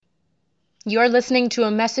You're listening to a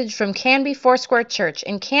message from Canby Foursquare Church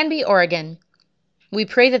in Canby, Oregon. We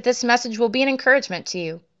pray that this message will be an encouragement to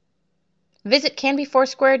you. Visit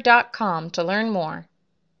canbyfoursquare.com to learn more.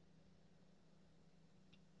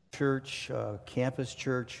 Church, campus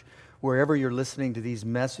church, wherever you're listening to these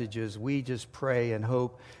messages, we just pray and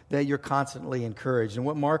hope that you're constantly encouraged. And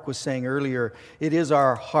what Mark was saying earlier, it is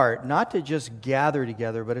our heart, not to just gather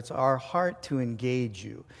together, but it's our heart to engage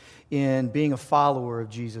you in being a follower of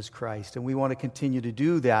Jesus Christ. And we want to continue to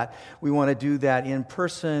do that. We want to do that in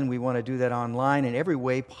person. We want to do that online in every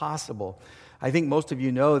way possible. I think most of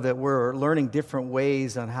you know that we're learning different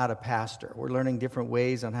ways on how to pastor. We're learning different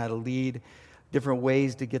ways on how to lead, different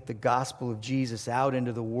ways to get the gospel of Jesus out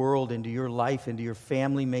into the world, into your life, into your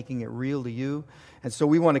family, making it real to you. And so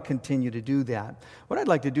we want to continue to do that. What I'd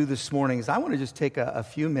like to do this morning is I want to just take a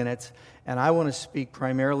few minutes, and I want to speak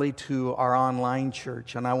primarily to our online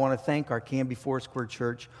church. And I want to thank our Canby Foursquare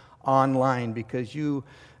Church online, because you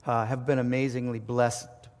have been amazingly blessed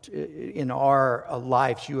in our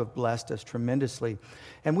lives. You have blessed us tremendously.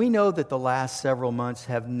 And we know that the last several months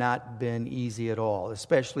have not been easy at all,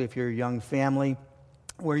 especially if you're a young family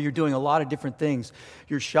where you're doing a lot of different things.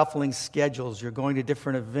 You're shuffling schedules, you're going to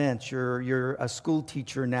different events, you're a school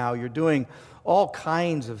teacher now, you're doing all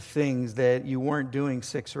kinds of things that you weren't doing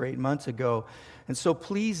 6 or 8 months ago. And so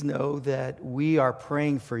please know that we are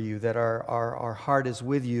praying for you, that our heart is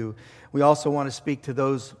with you. We also want to speak to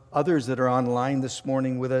those others that are online this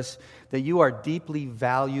morning with us, that you are deeply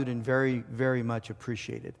valued and very, very much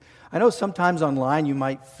appreciated. I know sometimes online you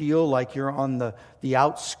might feel like you're on the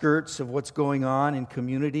outskirts of what's going on in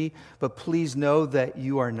community, but please know that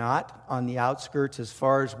you are not on the outskirts as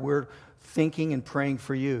far as we're thinking and praying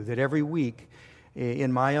for you, that every week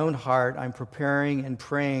in my own heart I'm preparing and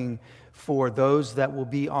praying for those that will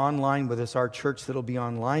be online with us, our church that will be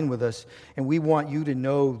online with us. And we want you to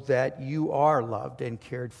know that you are loved and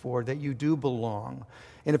cared for, that you do belong.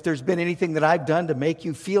 And if there's been anything that I've done to make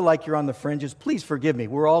you feel like you're on the fringes, please forgive me.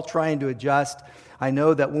 We're all trying to adjust. I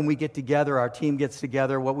know that when we get together, our team gets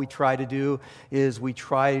together, what we try to do is we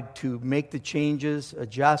try to make the changes,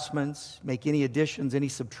 adjustments, make any additions, any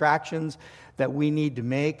subtractions that we need to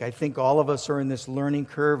make. I think all of us are in this learning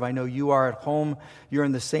curve. I know you are at home. You're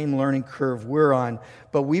in the same learning curve we're on.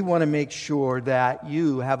 But we want to make sure that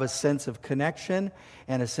you have a sense of connection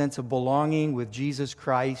and a sense of belonging with Jesus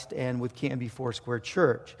Christ and with Canby Foursquare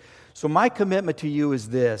Church. So my commitment to you is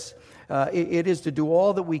this. It is to do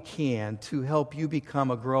all that we can to help you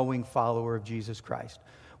become a growing follower of Jesus Christ,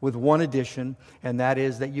 with one addition, and that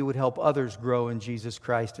is that you would help others grow in Jesus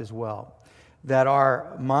Christ as well. That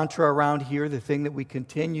our mantra around here, the thing that we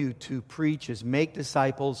continue to preach, is make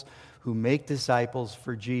disciples who make disciples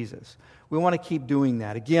for Jesus. We want to keep doing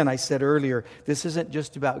that. Again, I said earlier, this isn't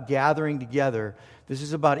just about gathering together. This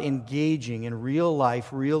is about engaging in real life,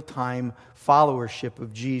 real-time followership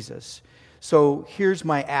of Jesus. So here's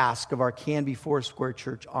my ask of our Canby Foursquare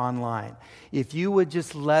Church online. If you would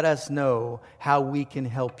just let us know how we can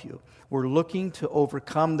help you. We're looking to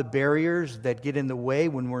overcome the barriers that get in the way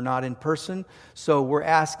when we're not in person. So we're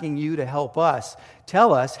asking you to help us.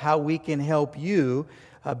 Tell us how we can help you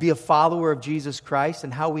be a follower of Jesus Christ,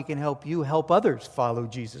 and how we can help you help others follow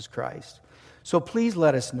Jesus Christ. So please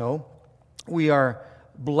let us know. We are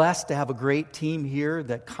blessed to have a great team here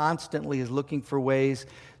that constantly is looking for ways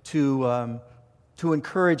to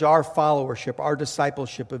encourage our followership, our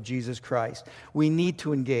discipleship of Jesus Christ. We need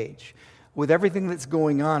to engage. With everything that's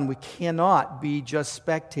going on, we cannot be just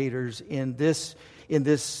spectators in this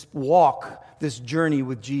walk, this journey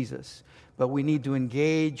with Jesus. But we need to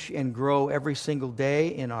engage and grow every single day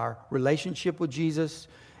in our relationship with Jesus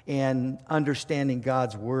and understanding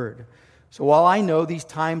God's Word. So while I know these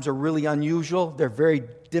times are really unusual, they're very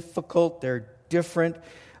difficult, they're different,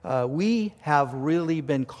 we have really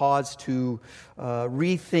been caused to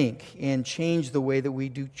rethink and change the way that we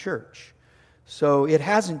do church. So it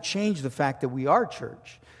hasn't changed the fact that we are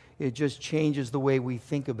church. It just changes the way we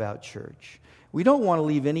think about church. We don't want to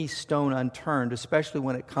leave any stone unturned, especially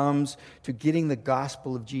when it comes to getting the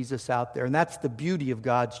gospel of Jesus out there. And that's the beauty of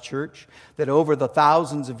God's church, that over the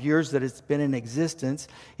thousands of years that it's been in existence,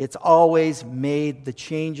 it's always made the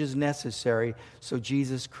changes necessary so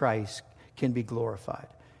Jesus Christ can be glorified.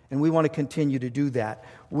 And we want to continue to do that.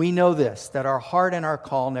 We know this, that our heart and our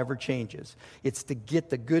call never changes. It's to get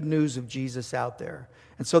the good news of Jesus out there.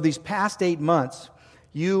 And so these past 8 months,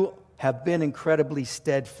 you have been incredibly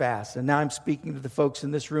steadfast. And now I'm speaking to the folks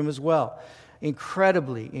in this room as well.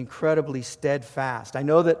 Incredibly, incredibly steadfast. I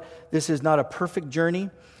know that this is not a perfect journey.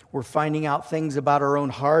 We're finding out things about our own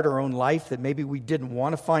heart, our own life that maybe we didn't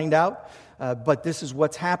want to find out. But this is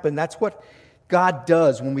what's happened. That's what God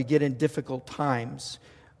does when we get in difficult times.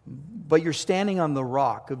 But you're standing on the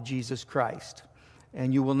rock of Jesus Christ,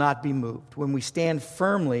 and you will not be moved. When we stand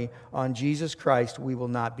firmly on Jesus Christ, we will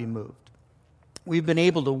not be moved. We've been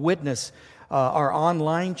able to witness our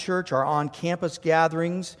online church, our on-campus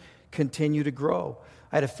gatherings continue to grow.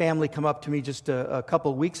 I had a family come up to me just a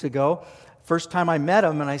couple of weeks ago. First time I met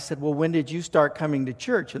them, and I said, well, when did you start coming to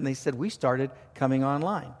church? And they said, we started coming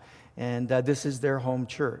online. And this is their home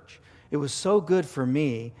church. It was so good for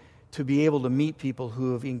me to be able to meet people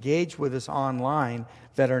who have engaged with us online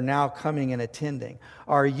that are now coming and attending.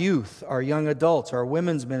 Our youth, our young adults, our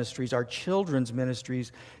women's ministries, our children's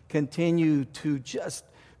ministries continue to just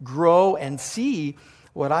grow and see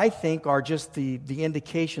what I think are just the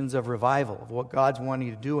indications of revival, of what God's wanting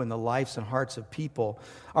to do in the lives and hearts of people.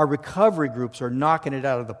 Our recovery groups are knocking it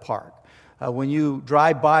out of the park. When you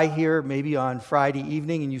drive by here, maybe on Friday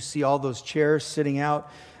evening, and you see all those chairs sitting out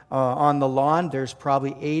on the lawn, there's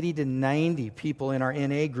probably 80 to 90 people in our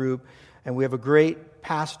NA group, and we have a great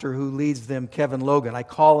pastor who leads them, Kevin Logan. I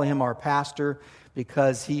call him our pastor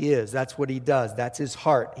because he is. That's what he does. That's his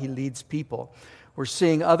heart. He leads people. We're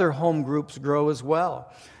seeing other home groups grow as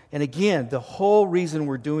well. And again, the whole reason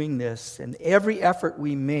we're doing this and every effort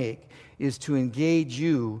we make is to engage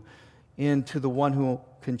you into the one who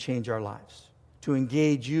can change our lives, to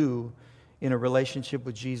engage you in a relationship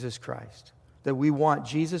with Jesus Christ. That we want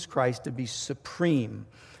Jesus Christ to be supreme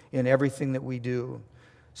in everything that we do.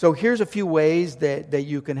 So here's a few ways that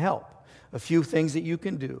you can help, a few things that you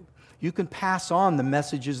can do. You can pass on the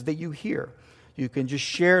messages that you hear. You can just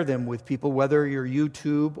share them with people, whether your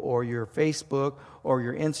YouTube or your Facebook or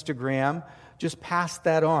your Instagram. Just pass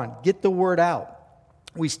that on. Get the word out.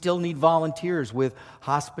 We still need volunteers with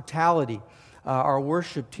hospitality, our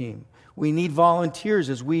worship team. We need volunteers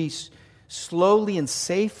as we slowly and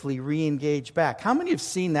safely re-engage back. How many have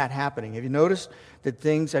seen that happening? Have you noticed that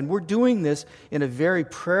things, and we're doing this in a very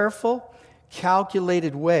prayerful,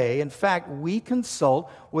 calculated way. In fact, we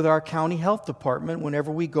consult with our county health department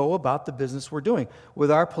whenever we go about the business we're doing,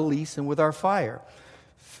 with our police and with our fire.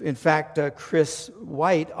 In fact, Chris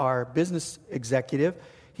White, our business executive,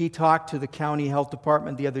 he talked to the county health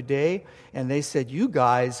department the other day, and they said, you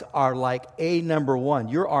guys are like number one.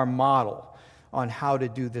 You're our model on how to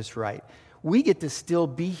do this right. We get to still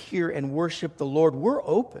be here and worship the Lord. We're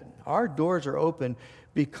open. Our doors are open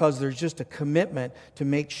because there's just a commitment to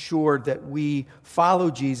make sure that we follow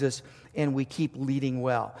Jesus and we keep leading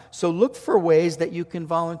well. So look for ways that you can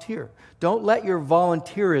volunteer. Don't let your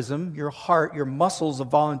volunteerism, your heart, your muscles of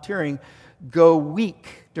volunteering go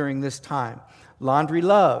weak during this time. Laundry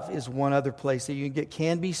Love is one other place that you can get.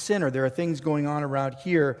 Canby Center. There are things going on around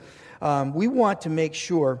here. We want to make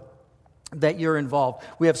sure that you're involved.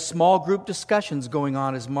 We have small group discussions going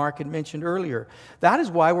on, as Mark had mentioned earlier. That is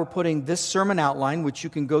why we're putting this sermon outline, which you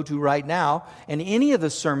can go to right now, and any of the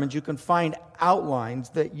sermons you can find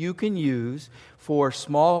outlines that you can use for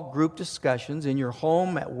small group discussions in your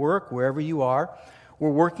home, at work, wherever you are. We're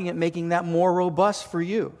working at making that more robust for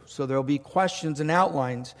you. So there'll be questions and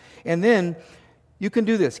outlines. And then you can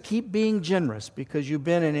do this. Keep being generous because you've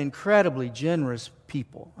been an incredibly generous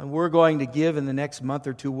people. And we're going to give in the next month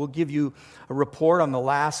or two, we'll give you a report on the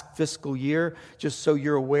last fiscal year just so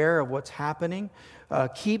you're aware of what's happening.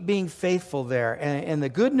 Keep being faithful there. And the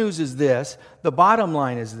good news is this, the bottom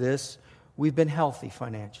line is this, we've been healthy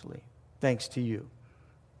financially, thanks to you,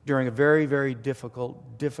 during a very, very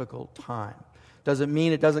difficult time. Doesn't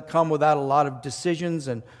mean it doesn't come without a lot of decisions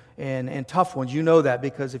and tough ones. You know that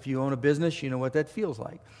because if you own a business, you know what that feels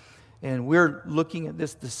like. And we're looking at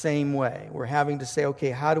this the same way. We're having to say, okay,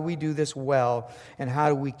 how do we do this well? And how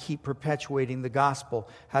do we keep perpetuating the gospel?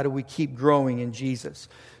 How do we keep growing in Jesus?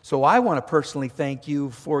 So I want to personally thank you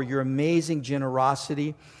for your amazing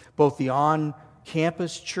generosity, both the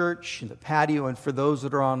on-campus church and the patio, and for those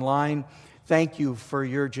that are online. Thank you for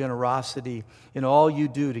your generosity in all you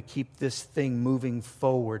do to keep this thing moving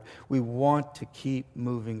forward. We want to keep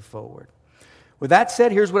moving forward. With that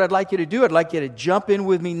said, here's what I'd like you to do. I'd like you to jump in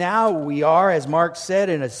with me now. We are, as Mark said,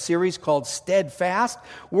 in a series called Steadfast.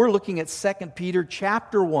 We're looking at 2 Peter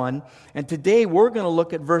chapter 1, and today we're going to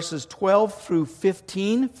look at verses 12 through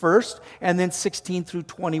 15 first, and then 16 through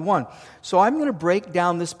 21. So I'm going to break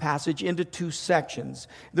down this passage into two sections.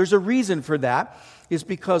 There's a reason for that, is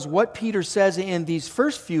because what Peter says in these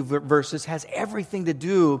first few verses has everything to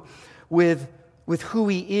do with who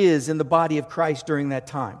he is in the body of Christ during that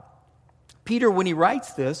time. Peter, when he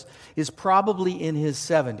writes this, is probably in his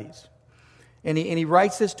 70s. And he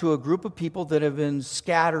writes this to a group of people that have been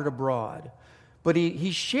scattered abroad. But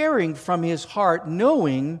he's sharing from his heart,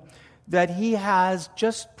 knowing that he has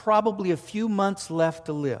just probably a few months left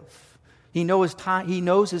to live. He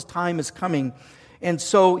knows his time is coming. And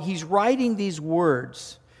so he's writing these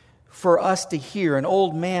words for us to hear. An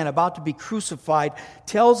old man about to be crucified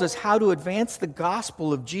tells us how to advance the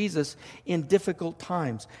gospel of Jesus in difficult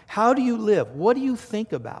times. How do you live? What do you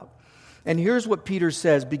think about? And here's what Peter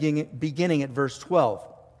says, beginning at verse 12.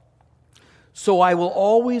 So I will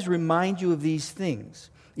always remind you of these things,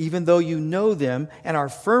 even though you know them and are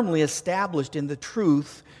firmly established in the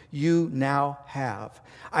truth you now have.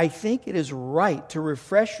 I think it is right to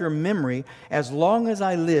refresh your memory as long as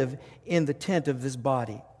I live in the tent of this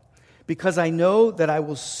body, because I know that I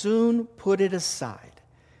will soon put it aside,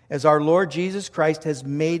 as our Lord Jesus Christ has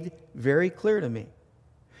made very clear to me.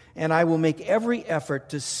 And I will make every effort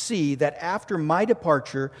to see that after my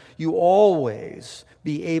departure, you always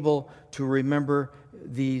be able to remember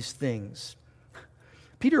these things.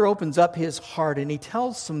 Peter opens up his heart and he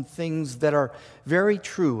tells some things that are very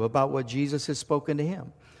true about what Jesus has spoken to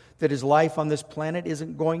him, that his life on this planet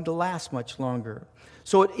isn't going to last much longer.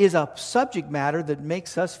 So it is a subject matter that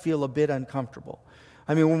makes us feel a bit uncomfortable.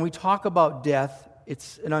 I mean, when we talk about death,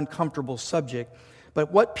 it's an uncomfortable subject.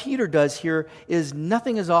 But what Peter does here is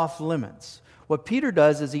nothing is off limits. What Peter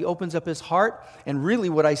does is he opens up his heart, and really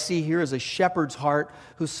what I see here is a shepherd's heart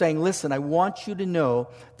who's saying, listen, I want you to know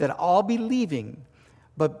that I'll be leaving,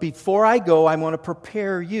 but before I go, I want to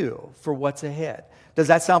prepare you for what's ahead. Does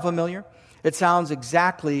that sound familiar? It sounds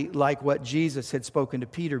exactly like what Jesus had spoken to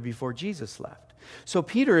Peter before Jesus left. So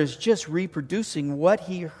Peter is just reproducing what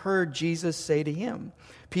he heard Jesus say to him.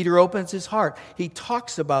 Peter opens his heart. He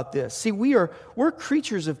talks about this. See, we're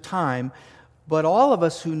creatures of time, but all of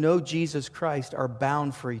us who know Jesus Christ are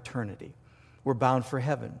bound for eternity. We're bound for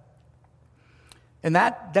heaven. And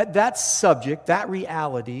that subject, that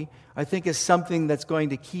reality, I think is something that's going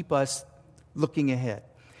to keep us looking ahead.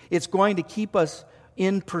 It's going to keep us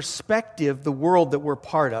in perspective the world that we're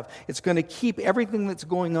part of. It's going to keep everything that's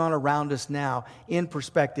going on around us now in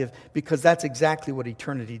perspective, because that's exactly what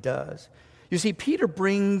eternity does. You see, Peter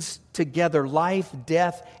brings together life,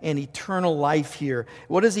 death, and eternal life here.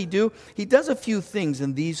 What does he do? He does a few things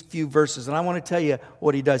in these few verses, and I want to tell you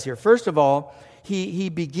what he does here. First of all, he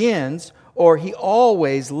begins, or he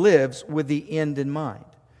always lives with the end in mind.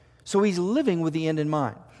 So he's living with the end in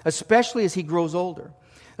mind, especially as he grows older,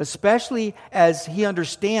 especially as he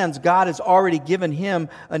understands God has already given him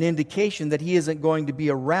an indication that he isn't going to be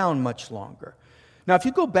around much longer. Now, if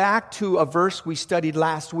you go back to a verse we studied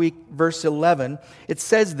last week, verse 11, it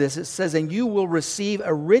says this. It says, and you will receive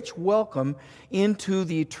a rich welcome into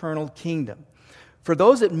the eternal kingdom. For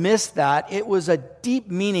those that missed that, it was a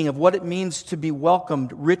deep meaning of what it means to be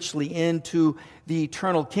welcomed richly into the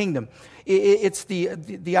eternal kingdom. It's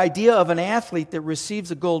the idea of an athlete that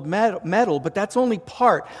receives a gold medal, but that's only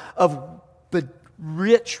part of the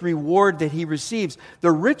rich reward that he receives.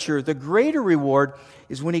 The richer, the greater reward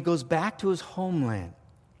is when he goes back to his homeland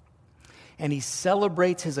and he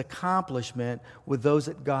celebrates his accomplishment with those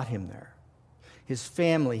that got him there. His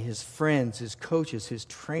family, his friends, his coaches, his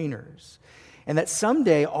trainers. And that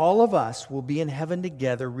someday all of us will be in heaven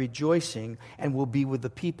together rejoicing and will be with the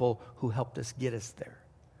people who helped us get us there.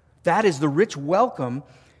 That is the rich welcome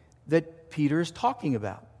that Peter is talking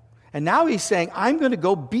about. And now he's saying, I'm going to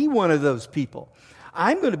go be one of those people.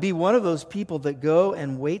 I'm going to be one of those people that go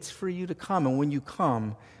and waits for you to come. And when you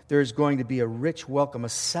come, there's going to be a rich welcome, a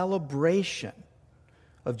celebration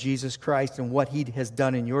of Jesus Christ and what he has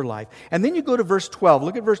done in your life. And then you go to verse 12.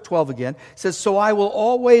 Look at verse 12 again. It says, so I will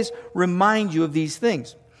always remind you of these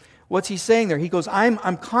things. What's he saying there? He goes, I'm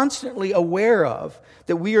constantly aware of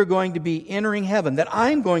that we are going to be entering heaven, that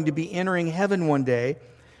I'm going to be entering heaven one day,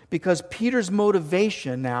 because Peter's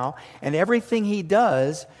motivation now and everything he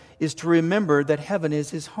does is to remember that heaven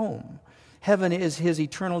is his home. Heaven is his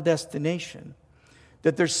eternal destination.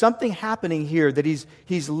 That there's something happening here, that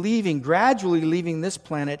he's leaving, gradually leaving this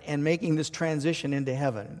planet and making this transition into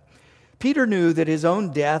heaven. Peter knew that his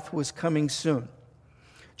own death was coming soon.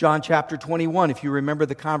 John chapter 21, if you remember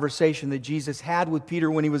the conversation that Jesus had with Peter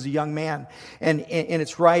when he was a young man. And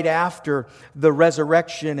it's right after the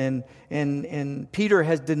resurrection, and Peter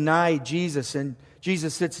has denied Jesus, and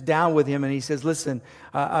Jesus sits down with him and he says, listen,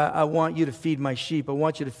 I want you to feed my sheep. I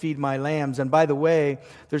want you to feed my lambs. And by the way,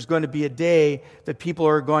 there's going to be a day that people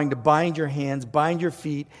are going to bind your hands, bind your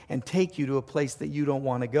feet, and take you to a place that you don't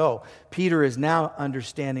want to go. Peter is now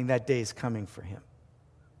understanding that day is coming for him.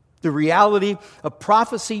 The reality of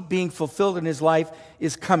prophecy being fulfilled in his life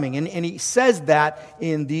is coming. And he says that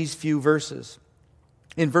in these few verses.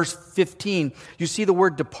 In verse 15, you see the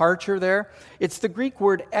word departure there? It's the Greek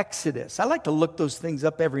word exodus. I like to look those things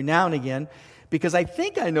up every now and again because I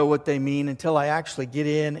think I know what they mean until I actually get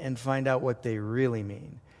in and find out what they really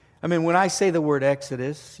mean. I mean, when I say the word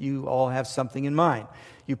Exodus, you all have something in mind.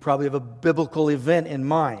 You probably have a biblical event in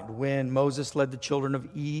mind. When Moses led the children of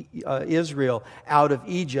Israel out of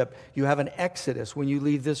Egypt, you have an exodus. When you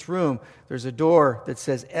leave this room, there's a door that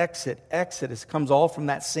says exit, exodus. It comes all from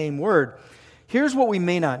that same word. Here's what we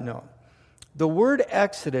may not know. The word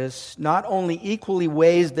exodus not only equally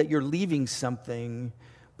weighs that you're leaving something,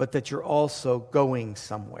 but that you're also going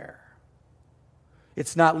somewhere.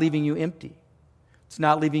 It's not leaving you empty. It's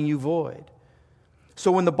not leaving you void.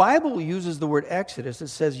 So when the Bible uses the word exodus, it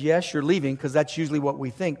says, yes, you're leaving, because that's usually what we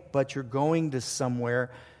think, but you're going to somewhere,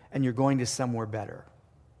 and you're going to somewhere better.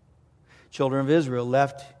 Children of Israel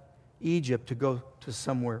left Egypt to go to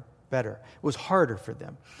somewhere better. It was harder for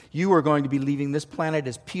them. You are going to be leaving this planet.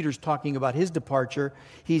 As Peter's talking about his departure,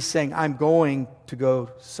 he's saying, I'm going to go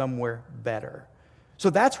somewhere better. So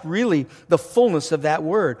that's really the fullness of that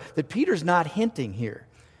word, that Peter's not hinting here.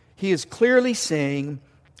 He is clearly saying,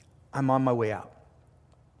 I'm on my way out.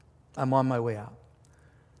 I'm on my way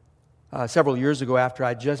out. Several years ago, after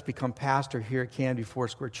I'd just become pastor here at Canby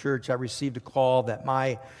Foursquare Church, I received a call that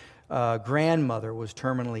my grandmother was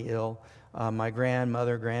terminally ill. My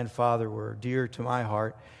grandfather were dear to my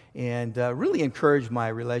heart, and really encouraged my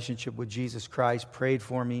relationship with Jesus Christ, prayed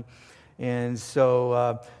for me. And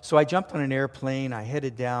so I jumped on an airplane. I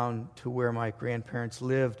headed down to where my grandparents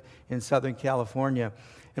lived in Southern California.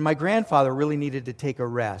 And my grandfather really needed to take a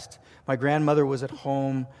rest. My grandmother was at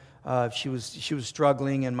home. She was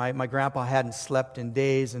struggling, and my grandpa hadn't slept in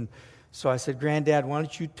days. And so I said, Granddad, why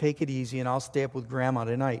don't you take it easy, and I'll stay up with Grandma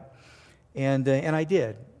tonight. And I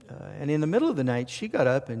did. And in the middle of the night, she got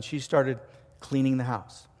up, and she started cleaning the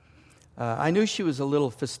house. I knew she was a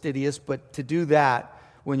little fastidious, but to do that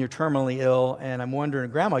when you're terminally ill, and I'm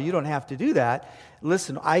wondering, Grandma, you don't have to do that.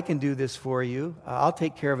 Listen, I can do this for you. I'll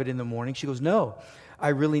take care of it in the morning. She goes, no, I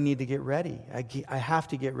really need to get ready. I have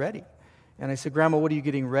to get ready. And I said, Grandma, what are you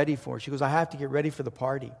getting ready for? She goes, I have to get ready for the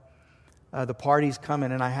party. The party's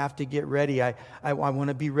coming, and I have to get ready. I want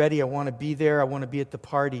to be ready. I want to be there. I want to be at the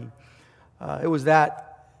party. It was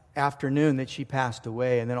that afternoon that she passed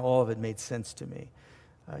away, and then all of it made sense to me.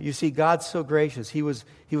 You see, God's so gracious. He was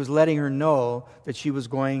letting her know that she was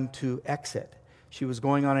going to exit. She was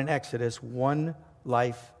going on an exodus, one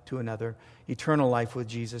life to another, eternal life with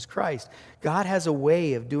Jesus Christ. God has a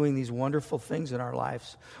way of doing these wonderful things in our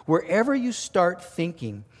lives. Wherever you start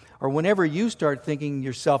thinking, or whenever you start thinking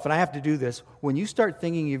yourself, and I have to do this, when you start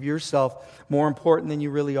thinking of yourself more important than you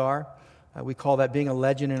really are, we call that being a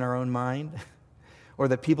legend in our own mind, or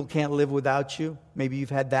that people can't live without you. Maybe you've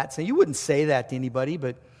had that say. You wouldn't say that to anybody,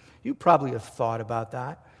 but you probably have thought about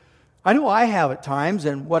that. I know I have at times,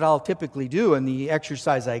 and what I'll typically do in the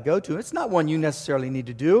exercise I go to, it's not one you necessarily need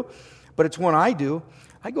to do, but it's one I do.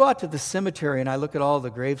 I go out to the cemetery and I look at all the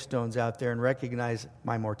gravestones out there and recognize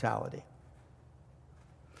my mortality.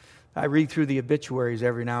 I read through the obituaries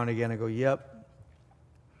every now and again and go, yep.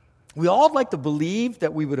 We all like to believe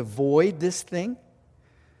that we would avoid this thing.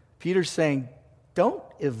 Peter's saying, don't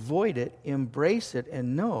avoid it, embrace it,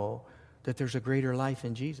 and know that there's a greater life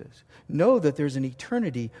in Jesus. Know that there's an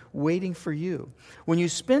eternity waiting for you. When you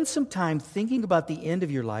spend some time thinking about the end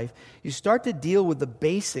of your life, you start to deal with the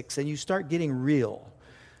basics and you start getting real.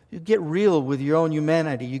 You get real with your own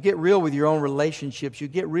humanity. You get real with your own relationships. You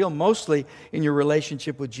get real mostly in your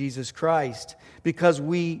relationship with Jesus Christ, because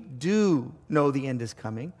we do know the end is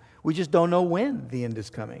coming. We just don't know when the end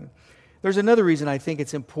is coming. There's another reason I think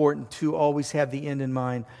it's important to always have the end in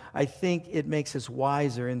mind. I think it makes us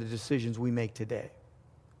wiser in the decisions we make today.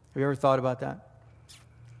 Have you ever thought about that?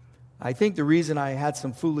 I think the reason I had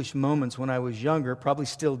some foolish moments when I was younger, probably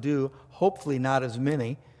still do, hopefully not as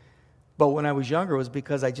many, but when I was younger was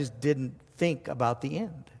because I just didn't think about the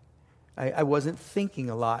end. I wasn't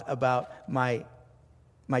thinking a lot about my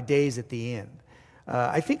days at the end.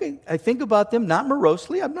 I think about them, not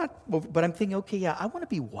morosely, but I'm thinking, okay, yeah, I want to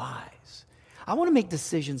be wise. I want to make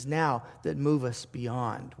decisions now that move us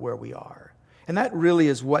beyond where we are. And that really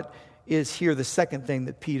is what is here, the second thing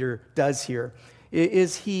that Peter does here,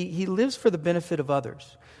 is he lives for the benefit of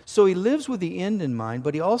others. So he lives with the end in mind,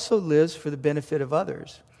 but he also lives for the benefit of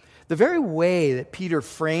others. The very way that Peter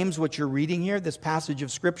frames what you're reading here, this passage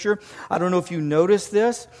of Scripture, I don't know if you noticed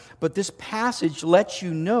this, but this passage lets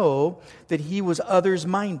you know that he was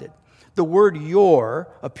others-minded. The word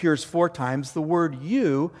your appears 4 times. The word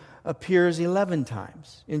you appears 11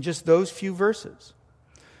 times in just those few verses.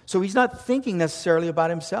 So he's not thinking necessarily about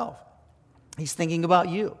himself. He's thinking about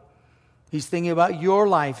you. He's thinking about your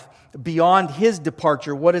life beyond his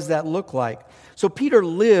departure. What does that look like? So Peter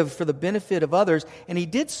lived for the benefit of others, and he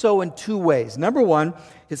did so in 2 ways. Number one,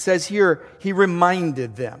 it says here, he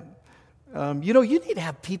reminded them. You need to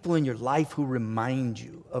have people in your life who remind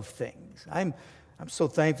you of things. I'm so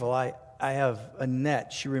thankful I have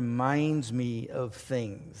Annette. She reminds me of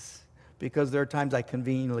things because there are times I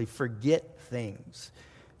conveniently forget things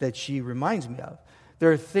that she reminds me of.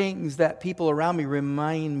 There are things that people around me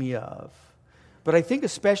remind me of. But I think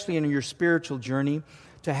especially in your spiritual journey,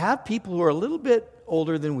 to have people who are a little bit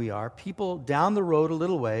older than we are, people down the road a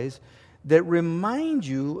little ways, that remind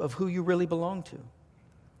you of who you really belong to.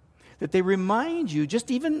 That they remind you, just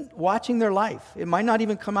even watching their life, it might not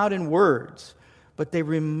even come out in words, but they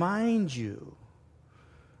remind you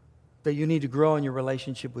that you need to grow in your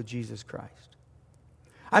relationship with Jesus Christ.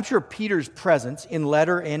 I'm sure Peter's presence, in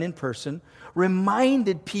letter and in person,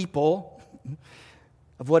 reminded people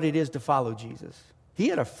of what it is to follow Jesus. He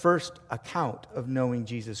had a first account of knowing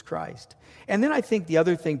Jesus Christ. And then I think the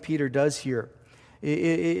other thing Peter does here,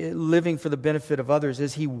 living for the benefit of others,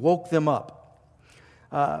 is he woke them up.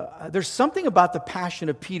 There's something about the passion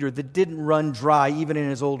of Peter that didn't run dry even in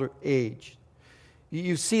his older age.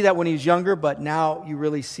 You see that when he's younger, but now you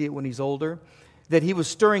really see it when he's older. That he was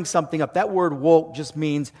stirring something up. That word woke just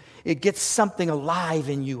means it gets something alive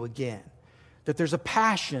in you again. That there's a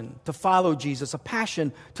passion to follow Jesus, a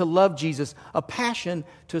passion to love Jesus, a passion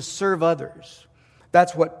to serve others.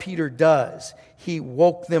 That's what Peter does. He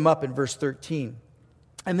woke them up in verse 13.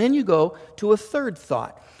 And then you go to a third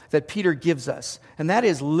thought that Peter gives us, and that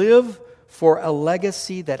is live for a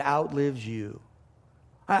legacy that outlives you.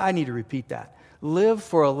 I need to repeat that. Live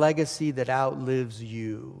for a legacy that outlives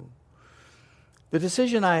you. The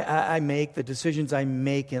decision I make, the decisions I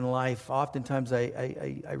make in life, oftentimes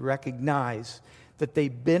I recognize that they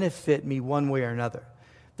benefit me one way or another.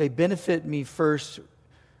 They benefit me first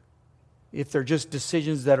if they're just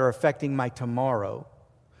decisions that are affecting my tomorrow,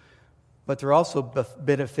 but they're also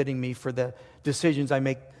benefiting me for the decisions I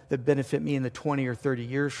make that benefit me in the 20 or 30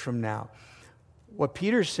 years from now. What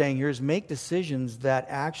Peter's saying here is make decisions that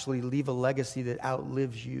actually leave a legacy that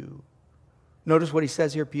outlives you. Notice what he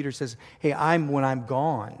says here. Peter says, hey, when I'm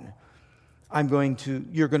gone,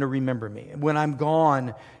 you're going to remember me. When I'm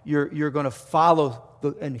gone, you're going to follow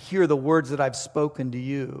and hear the words that I've spoken to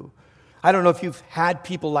you. I don't know if you've had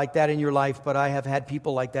people like that in your life, but I have had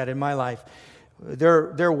people like that in my life.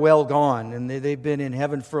 They're well gone, and they've been in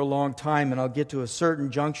heaven for a long time, and I'll get to a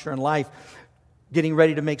certain juncture in life, getting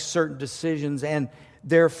ready to make certain decisions, and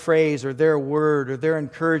their phrase or their word or their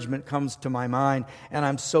encouragement comes to my mind, and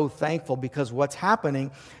I'm so thankful because what's happening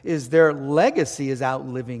is their legacy is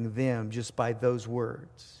outliving them just by those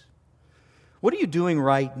words. What are you doing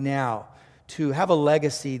right now to have a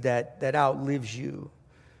legacy that outlives you?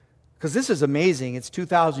 Because this is amazing. It's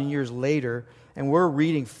 2,000 years later, and we're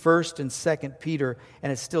reading 1st and 2nd Peter,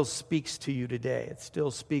 and it still speaks to you today. It still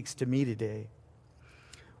speaks to me today.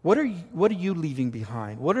 What are you leaving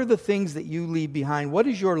behind? What are the things that you leave behind? What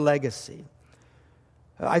is your legacy?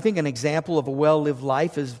 I think an example of a well-lived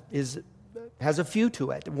life has a few to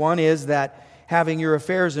it. One is that having your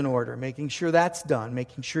affairs in order, making sure that's done,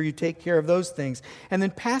 making sure you take care of those things, and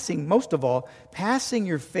then most of all, passing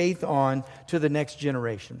your faith on to the next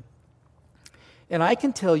generation. And I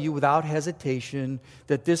can tell you without hesitation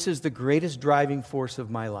that this is the greatest driving force of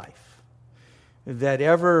my life. That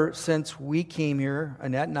ever since we came here,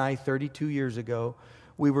 Annette and I, 32 years ago,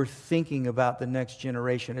 we were thinking about the next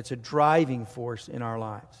generation. It's a driving force in our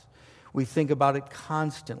lives. We think about it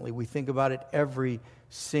constantly. We think about it every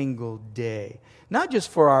single day. Not just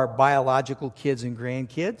for our biological kids and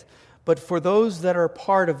grandkids, but for those that are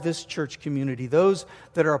part of this church community, those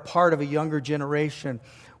that are a part of a younger generation.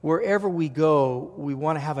 Wherever we go, we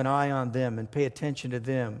want to have an eye on them and pay attention to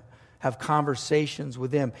them. Have conversations with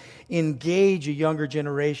them, engage a younger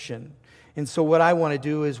generation. And so what I want to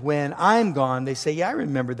do is when I'm gone, they say, yeah, I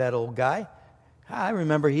remember that old guy. I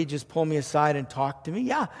remember he just pulled me aside and talked to me.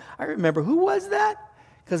 Yeah, I remember. Who was that?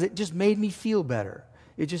 Because it just made me feel better.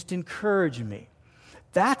 It just encouraged me.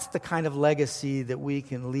 That's the kind of legacy that we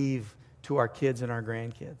can leave to our kids and our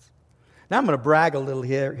grandkids. Now I'm going to brag a little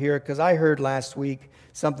here because I heard last week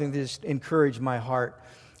something that just encouraged my heart.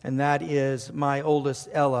 And that is my oldest,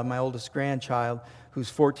 Ella, my oldest grandchild, who's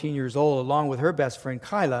 14 years old, along with her best friend,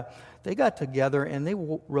 Kyla. They got together and they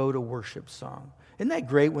wrote a worship song. Isn't that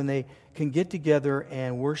great when they can get together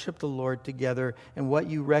and worship the Lord together? And what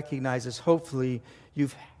you recognize is hopefully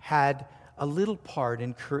you've had a little part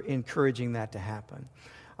in encouraging that to happen.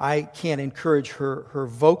 I can't encourage her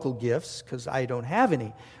vocal gifts because I don't have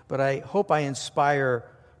any, but I hope I inspire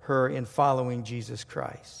her in following Jesus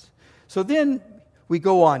Christ. So then we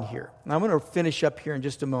go on here. And I'm going to finish up here in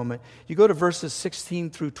just a moment. You go to verses 16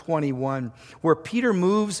 through 21, where Peter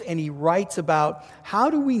moves and he writes about how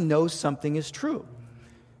do we know something is true.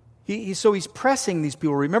 So he's pressing these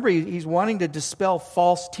people. Remember, he's wanting to dispel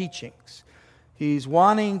false teachings. He's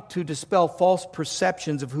wanting to dispel false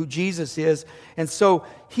perceptions of who Jesus is. And so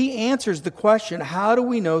he answers the question, how do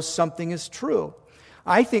we know something is true?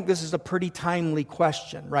 I think this is a pretty timely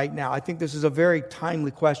question right now. I think this is a very timely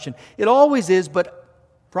question. It always is, but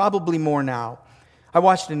probably more now. I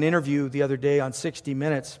watched an interview the other day on 60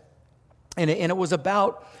 Minutes, and it was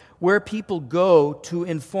about where people go to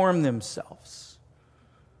inform themselves.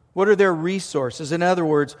 What are their resources? In other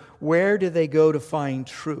words, where do they go to find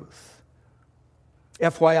truth?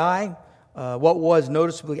 FYI, what was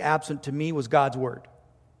noticeably absent to me was God's Word.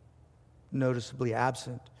 Noticeably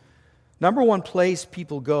absent. Number one place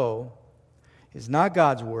people go is not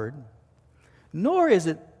God's Word, nor is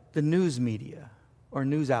it the news media or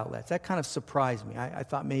news outlets. That kind of surprised me. I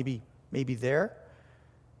thought maybe there.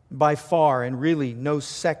 By far, and really no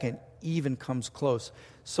second even comes close,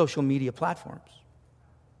 social media platforms.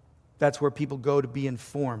 That's where people go to be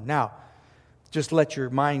informed. Now, just let your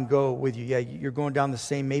mind go with you. Yeah, you're going down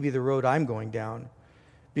maybe the road I'm going down.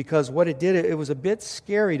 Because what it did, it was a bit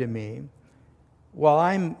scary to me. While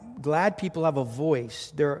I'm glad people have a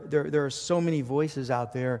voice, there are so many voices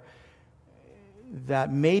out there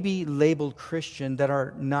that may be labeled Christian that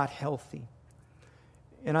are not healthy.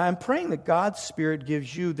 And I'm praying that God's Spirit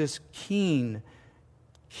gives you this keen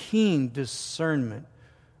discernment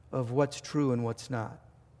of what's true and what's not.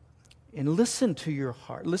 And listen to your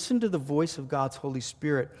heart. Listen to the voice of God's Holy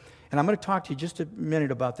Spirit. And I'm going to talk to you just a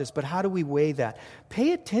minute about this, but how do we weigh that?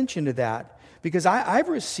 Pay attention to that, because I've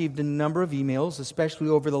received a number of emails, especially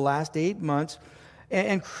over the last 8 months,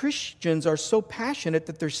 and Christians are so passionate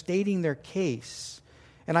that they're stating their case.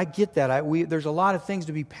 And I get that. There's a lot of things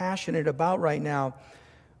to be passionate about right now,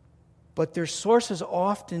 but their sources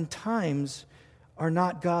oftentimes are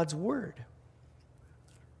not God's Word.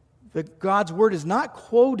 God's Word is not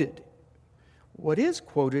quoted. What is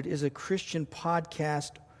quoted is a Christian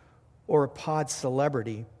podcast or a pod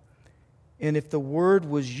celebrity. And if the word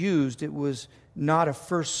was used, it was not a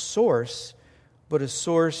first source, but a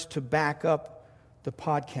source to back up the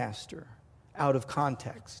podcaster out of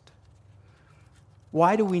context.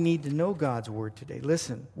 Why do we need to know God's Word today?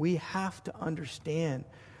 Listen, we have to understand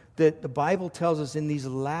that the Bible tells us in these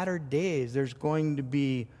latter days there's going to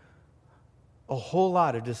be a whole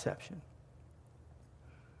lot of deception.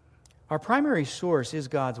 Our primary source is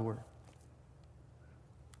God's Word.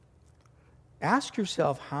 Ask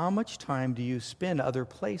yourself, how much time do you spend other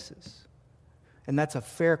places? And that's a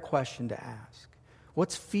fair question to ask.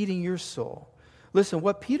 What's feeding your soul? Listen,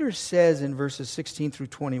 what Peter says in verses 16 through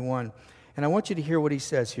 21, and I want you to hear what he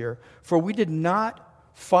says here. For we did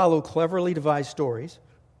not follow cleverly devised stories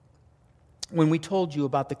when we told you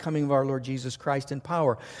about the coming of our Lord Jesus Christ in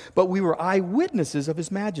power, but we were eyewitnesses of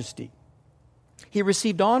His majesty. He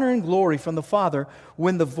received honor and glory from the Father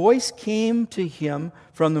when the voice came to him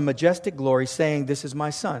from the majestic glory, saying, "This is my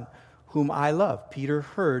Son, whom I love." Peter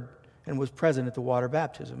heard and was present at the water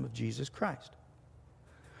baptism of Jesus Christ.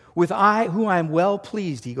 "With whom I am well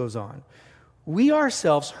pleased," he goes on. "We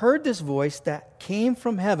ourselves heard this voice that came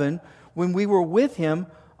from heaven when we were with him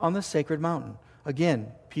on the sacred mountain."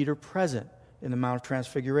 Again, Peter present in the Mount of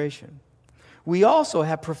Transfiguration. "We also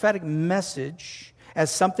have prophetic message as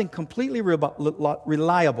something completely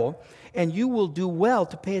reliable, and you will do well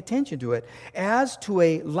to pay attention to it, as to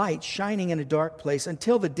a light shining in a dark place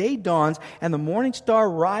until the day dawns and the morning star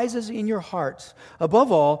rises in your hearts. Above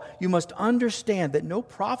all, you must understand that no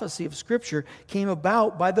prophecy of Scripture came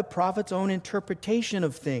about by the prophet's own interpretation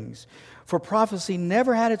of things. For prophecy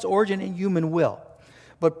never had its origin in human will.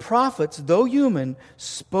 But prophets, though human,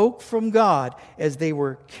 spoke from God as they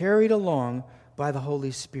were carried along by the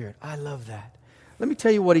Holy Spirit." I love that. Let me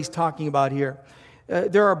tell you what he's talking about here.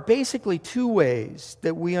 There are basically two ways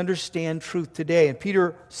that we understand truth today, and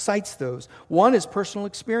Peter cites those. One is personal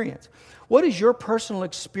experience. What is your personal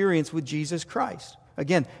experience with Jesus Christ?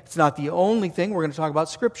 Again, it's not the only thing. We're going to talk about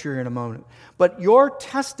Scripture here in a moment. But your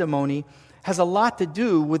testimony has a lot to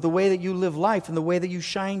do with the way that you live life and the way that you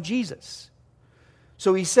shine Jesus.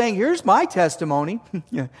 So he's saying, here's my testimony.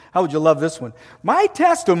 How would you love this one? My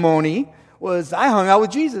testimony was I hung out with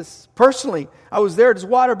Jesus personally. I was there at his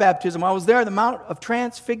water baptism. I was there at the Mount of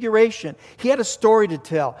Transfiguration. He had a story to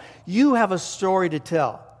tell. You have a story to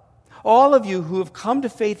tell. All of you who have come to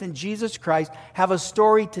faith in Jesus Christ have a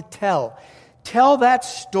story to tell. Tell that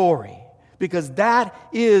story, because that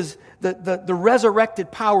is the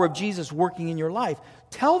resurrected power of Jesus working in your life.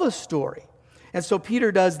 Tell the story. And so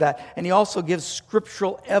Peter does that, and he also gives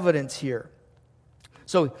scriptural evidence here.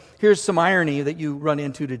 So here's some irony that you run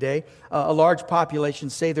into today. A large population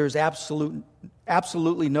say there's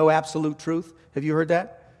absolutely no absolute truth. Have you heard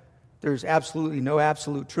that? There's absolutely no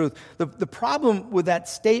absolute truth. The problem with that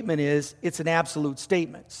statement is it's an absolute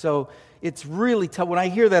statement. So it's really tough. When I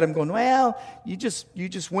hear that, I'm going, well, you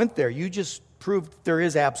just went there. You just proved there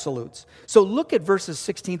is absolutes. So look at verses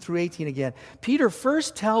 16 through 18 again. Peter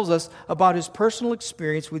first tells us about his personal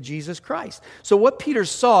experience with Jesus Christ. So what Peter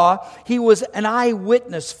saw, he was an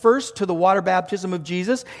eyewitness first to the water baptism of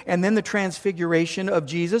Jesus and then the transfiguration of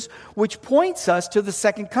Jesus, which points us to the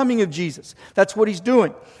second coming of Jesus. That's what he's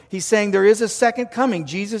doing. He's saying there is a second coming.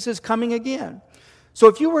 Jesus is coming again. So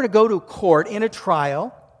if you were to go to court in a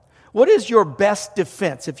trial, what is your best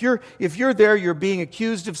defense? If you're there, you're being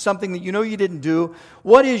accused of something that you know you didn't do,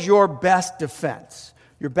 what is your best defense?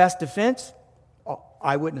 Your best defense?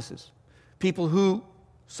 Eyewitnesses. People who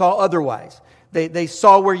saw otherwise. They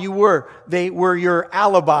saw where you were. They were your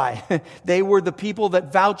alibi. They were the people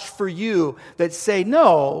that vouched for you, that say,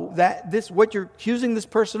 no, what you're accusing this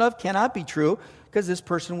person of cannot be true because this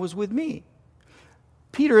person was with me.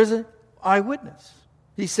 Peter is an eyewitness.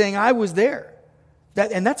 He's saying, I was there.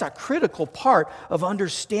 And that's a critical part of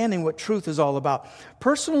understanding what truth is all about.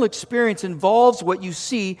 Personal experience involves what you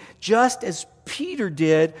see just as Peter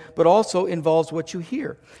did, but also involves what you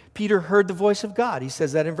hear. Peter heard the voice of God. He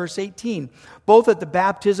says that in verse 18, both at the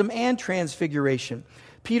baptism and transfiguration.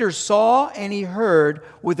 Peter saw and he heard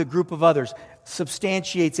with a group of others.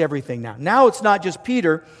 Substantiates everything now. Now it's not just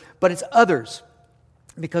Peter, but it's others.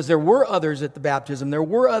 Because there were others at the baptism, there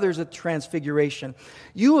were others at the transfiguration.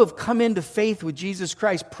 You have come into faith with Jesus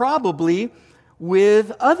Christ, probably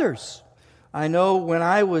with others. I know when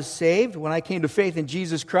I was saved, when I came to faith in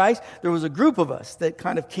Jesus Christ, there was a group of us that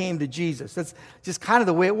kind of came to Jesus. That's just kind of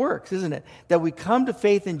the way it works, isn't it? That we come to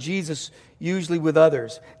faith in Jesus usually with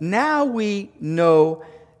others. Now we know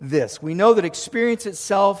this. We know that experience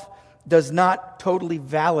itself does not totally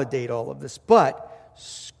validate all of this, but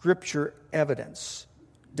Scripture evidence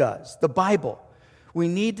does. The Bible. We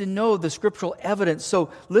need to know the scriptural evidence.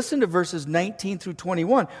 So listen to verses 19 through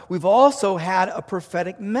 21. We've also had a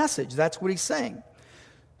prophetic message. That's what he's saying.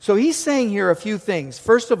 So he's saying here a few things.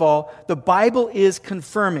 First of all, the Bible is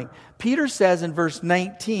confirming. Peter says in verse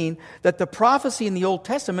 19 that the prophecy in the Old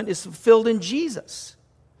Testament is fulfilled in Jesus.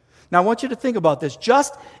 Now I want you to think about this.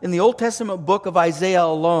 Just in the Old Testament book of Isaiah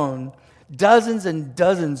alone, dozens and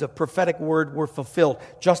dozens of prophetic word were fulfilled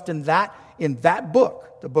just in that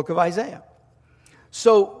book, the book of Isaiah.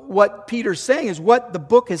 So what Peter's saying is what the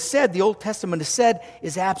book has said, the Old Testament has said,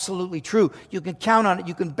 is absolutely true. You can count on it.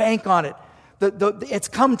 You can bank on it. It's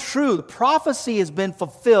come true. The prophecy has been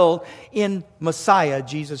fulfilled in Messiah,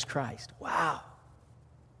 Jesus Christ. Wow.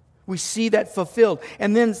 We see that fulfilled.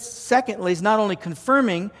 And then secondly, it's not only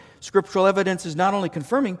confirming, scriptural evidence is not only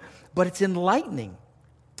confirming, but it's enlightening.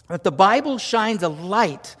 That the Bible shines a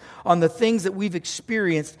light on the things that we've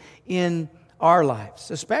experienced in our lives,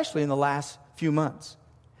 especially in the last few months.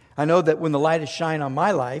 I know that when the light is shined on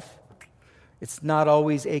my life, it's not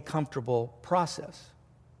always a comfortable process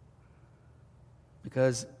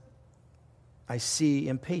because I see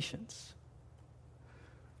impatience.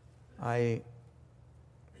 I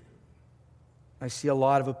see a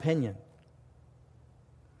lot of opinion.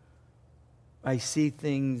 I see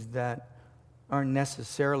things that aren't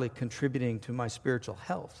necessarily contributing to my spiritual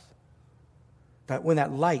health. That when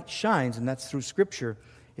that light shines, and that's through Scripture,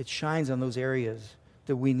 it shines on those areas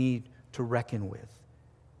that we need to reckon with.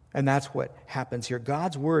 And that's what happens here.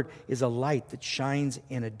 God's Word is a light that shines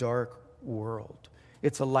in a dark world.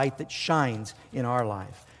 It's a light that shines in our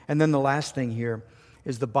life. And then the last thing here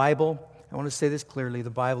is the Bible. I want to say this clearly. The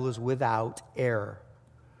Bible is without error.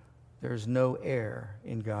 There's no error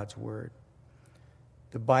in God's Word.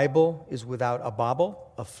 The Bible is without a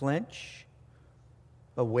bobble, a flinch,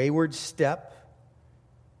 a wayward step.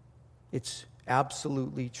 It's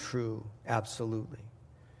absolutely true, absolutely.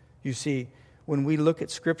 You see, when we look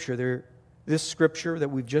at Scripture, this Scripture that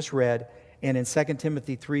we've just read, and in 2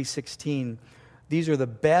 Timothy 3:16, these are the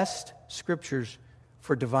best Scriptures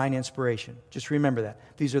for divine inspiration. Just remember that.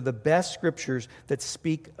 These are the best Scriptures that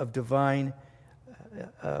speak of divine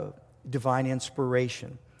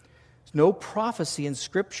inspiration. No prophecy in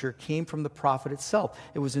Scripture came from the prophet itself.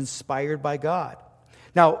 It was inspired by God.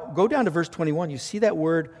 Now, go down to verse 21. You see that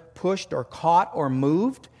word pushed or caught or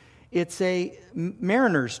moved? It's a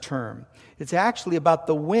mariner's term. It's actually about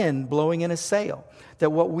the wind blowing in a sail. That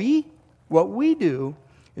what we do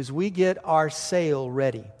is we get our sail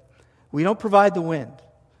ready. We don't provide the wind.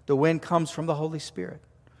 The wind comes from the Holy Spirit.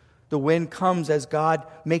 The wind comes as God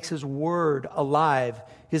makes His Word alive,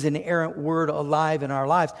 His inerrant Word alive in our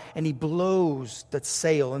lives, and He blows that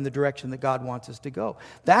sail in the direction that God wants us to go.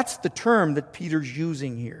 That's the term that Peter's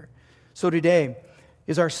using here. So today,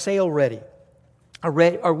 is our sail ready?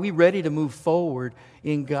 Are we ready to move forward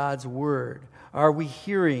in God's Word? Are we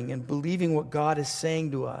hearing and believing what God is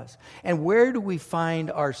saying to us? And where do we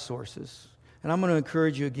find our sources? And I'm going to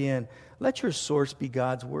encourage you again, let your source be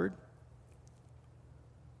God's Word.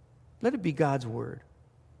 Let it be God's Word.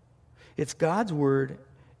 It's God's Word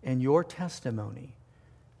and your testimony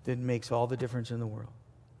that makes all the difference in the world.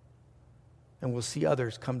 And we'll see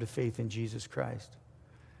others come to faith in Jesus Christ.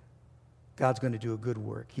 God's going to do a good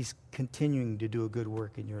work. He's continuing to do a good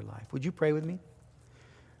work in your life. Would you pray with me?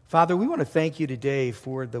 Father, we want to thank you today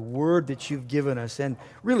for the word that you've given us and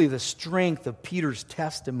really the strength of Peter's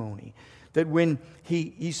testimony. That when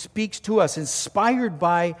he speaks to us, inspired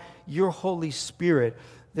by your Holy Spirit,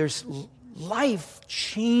 there's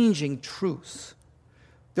life-changing truths.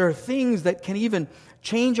 There are things that can even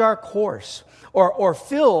change our course or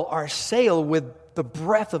fill our sail with the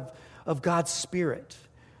breath of God's Spirit.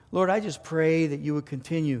 Lord, I just pray that you would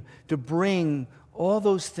continue to bring all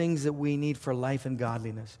those things that we need for life and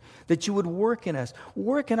godliness, that you would work in us,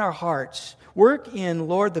 work in our hearts, work in,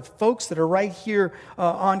 Lord, the folks that are right here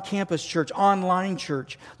on Campus Church, online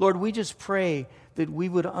church. Lord, we just pray that we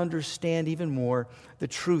would understand even more the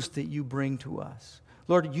truths that you bring to us.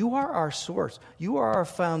 Lord, you are our source. You are our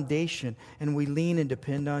foundation, and we lean and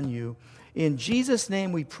depend on you. In Jesus'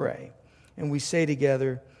 name we pray, and we say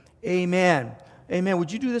together, amen. Amen.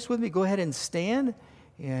 Would you do this with me? Go ahead and stand,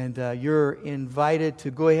 and you're invited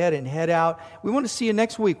to go ahead and head out. We want to see you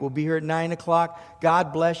next week. We'll be here at 9 o'clock.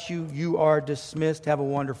 God bless you. You are dismissed. Have a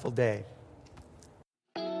wonderful day.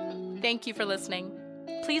 Thank you for listening.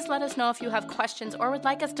 Please let us know if you have questions or would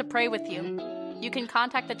like us to pray with you. You can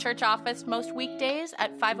contact the church office most weekdays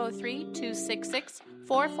at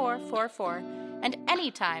 503-266-4444 and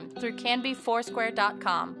anytime through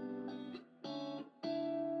canbyfoursquare.com.